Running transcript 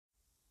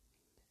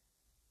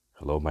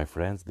Hello, my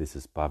friends. This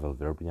is Pavel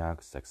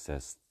Verbniak,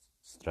 success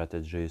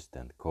strategist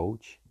and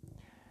coach.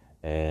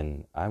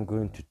 And I'm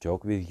going to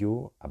talk with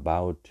you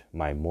about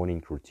my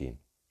morning routine.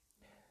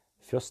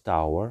 First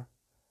hour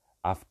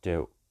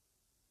after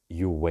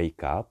you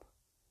wake up,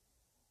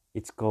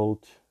 it's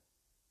called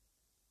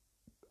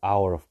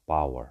hour of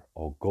power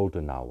or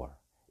golden hour.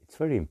 It's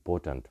very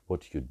important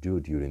what you do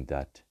during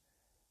that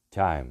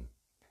time.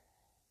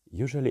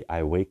 Usually,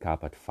 I wake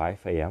up at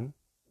 5 a.m.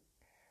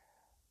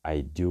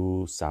 I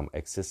do some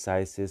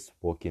exercises,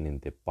 walking in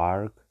the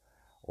park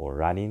or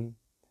running,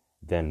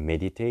 then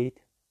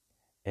meditate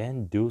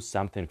and do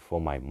something for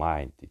my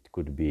mind. It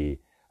could be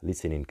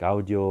listening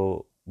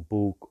audio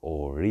book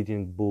or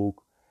reading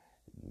book,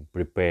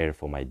 prepare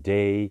for my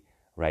day,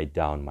 write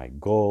down my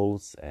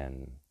goals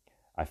and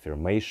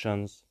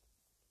affirmations.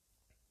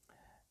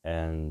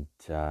 And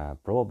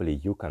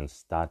probably you can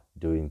start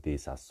doing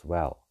this as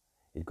well.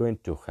 It's going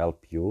to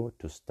help you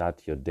to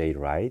start your day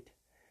right.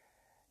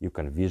 You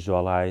can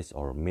visualize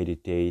or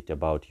meditate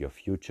about your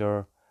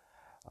future,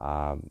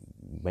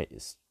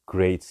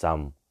 create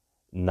some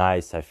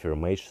nice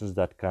affirmations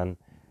that can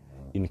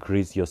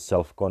increase your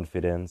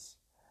self-confidence.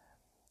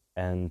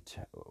 And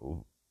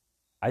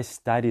I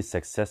study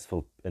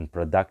successful and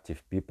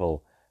productive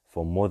people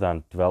for more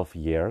than 12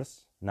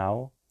 years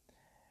now,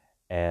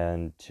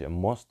 and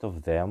most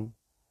of them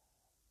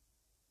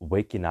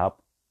waking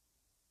up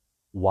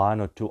 1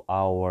 or 2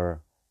 hours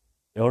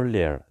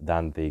earlier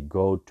than they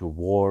go to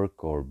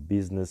work or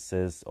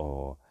businesses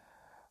or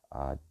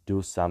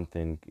do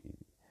something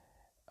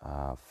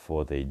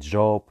for their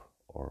job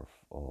or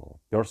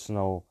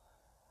personal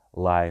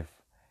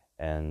life.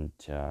 And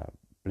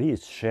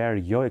please share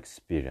your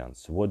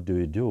experience. What do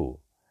you do?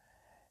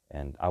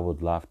 And I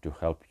would love to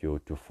help you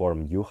to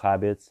form new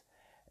habits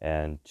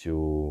and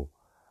to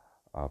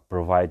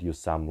provide you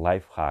some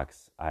life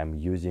hacks I'm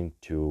using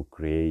to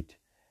create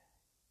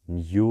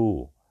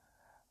new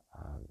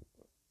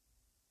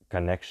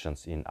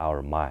connections in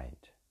our mind.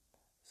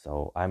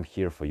 So I'm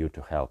here for you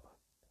to help.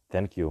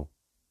 Thank you.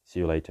 See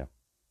you later.